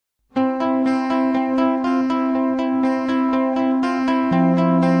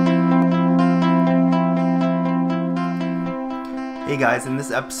guys, in this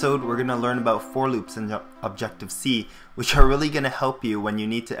episode we're going to learn about for loops in Objective-C, which are really going to help you when you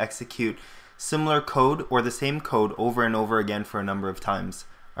need to execute similar code or the same code over and over again for a number of times.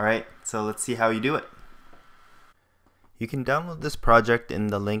 Alright, so let's see how you do it. You can download this project in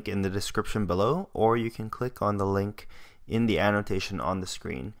the link in the description below, or you can click on the link in the annotation on the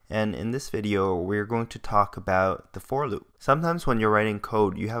screen. And in this video we're going to talk about the for loop. Sometimes when you're writing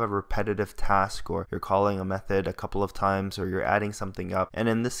code you have a repetitive task, or you're calling a method a couple of times, or you're adding something up, and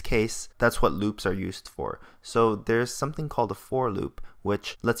in this case that's what loops are used for. So there's something called a for loop,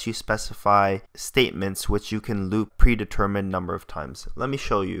 which lets you specify statements which you can loop predetermined number of times. Let me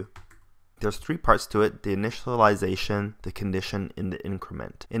show you. There's three parts to it: the initialization, the condition, and the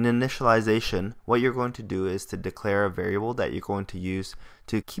increment. In initialization, what you're going to do is to declare a variable that you're going to use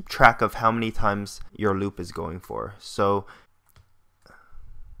to keep track of how many times your loop is going for. So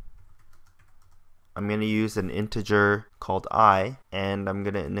I'm going to use an integer called I, and I'm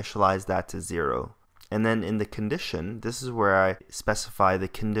going to initialize that to 0. And then in the condition, this is where I specify the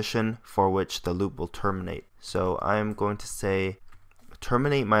condition for which the loop will terminate. So I'm going to say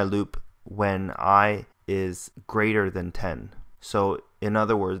terminate my loop when I is greater than 10. So in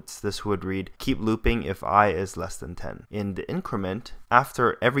other words, this would read keep looping if I is less than 10. In the increment,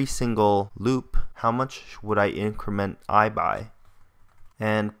 after every single loop, how much would I increment I by?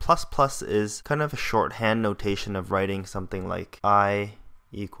 And plus plus is kind of a shorthand notation of writing something like I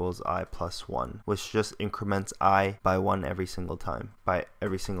equals I plus 1, which just increments I by 1 every single time, by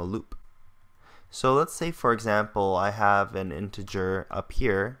every single loop. So let's say, for example, I have an integer up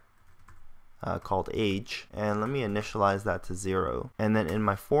here called age, and let me initialize that to 0. And then in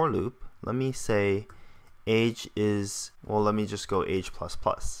my for loop, let me say age is, well, let me just go age plus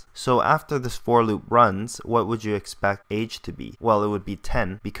plus. So after this for loop runs, what would you expect age to be? Well, it would be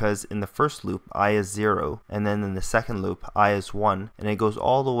 10, because in the first loop I is 0, and then in the second loop I is 1, and it goes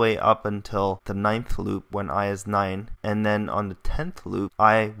all the way up until the 9th loop when I is 9, and then on the 10th loop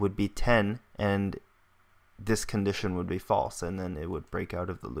I would be 10, and this condition would be false, and then it would break out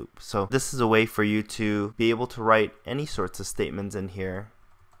of the loop. So this is a way for you to be able to write any sorts of statements in here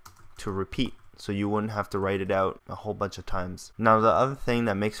to repeat, so you wouldn't have to write it out a whole bunch of times. Now the other thing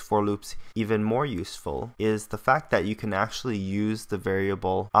that makes for loops even more useful is the fact that you can actually use the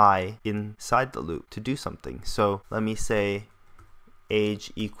variable I inside the loop to do something. So let me say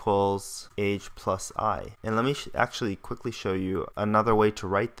age equals age plus I, and let me actually quickly show you another way to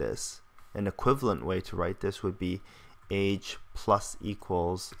write this. An equivalent way to write this would be age plus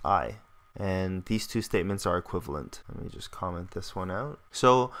equals I, and these two statements are equivalent. Let me just comment this one out.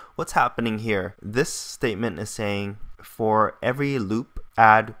 So what's happening here? This statement is saying for every loop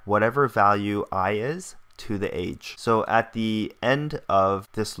add whatever value I is to the age. So at the end of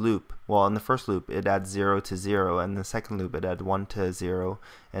this loop, well, in the first loop it adds 0 to 0, and the second loop it adds 1 to 0,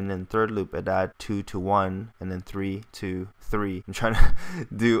 and then third loop it adds 2 to 1, and then 3 to 3. I'm trying to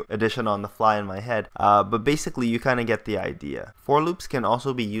do addition on the fly in my head, but basically you kind of get the idea. For loops can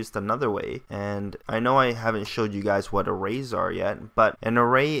also be used another way, and I know I haven't showed you guys what arrays are yet, but an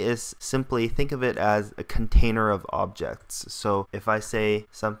array is simply, think of it as a container of objects. So if I say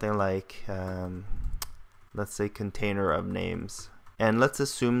something like let's say container of names, and let's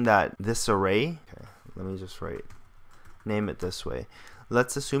assume that this array, okay, let me just name it this way.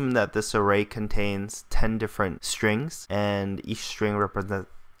 Let's assume that this array contains 10 different strings, and each string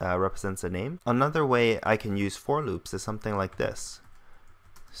represents a name. Another way I can use for loops is something like this.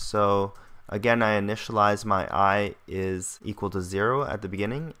 So again, I initialize my I is equal to 0 at the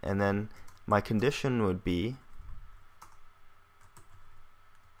beginning, and then my condition would be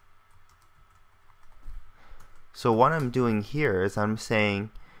so what I'm doing here is I'm saying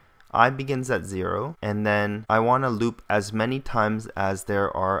I begins at 0, and then I want to loop as many times as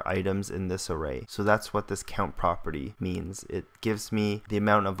there are items in this array. So that's what this count property means. It gives me the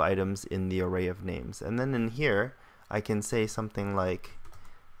amount of items in the array of names. And then in here I can say something like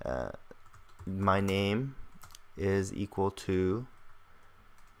my name is equal to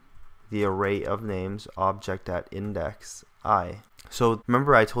the array of names object at index I. So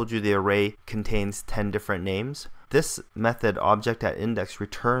remember I told you the array contains 10 different names? This method object at index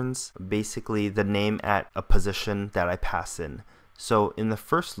returns basically the name at a position that I pass in. So in the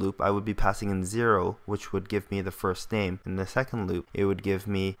first loop I would be passing in 0, which would give me the first name. In the second loop it would give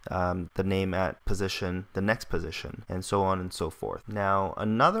me the name at position, the next position, and so on and so forth. Now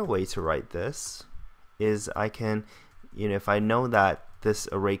another way to write this is I can, if I know that this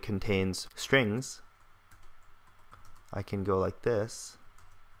array contains strings, I can go like this,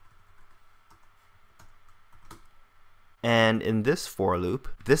 And in this for loop,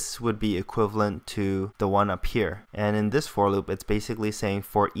 this would be equivalent to the one up here. And in this for loop, it's basically saying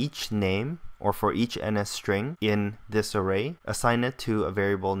for each name, or for each NS string in this array, assign it to a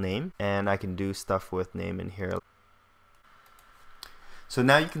variable name, and I can do stuff with name in here. So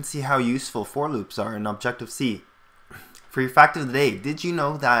now you can see how useful for loops are in Objective-C. For your fact of the day, did you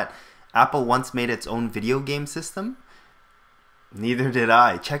know that Apple once made its own video game system? Neither did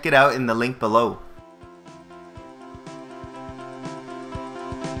I. Check it out in the link below.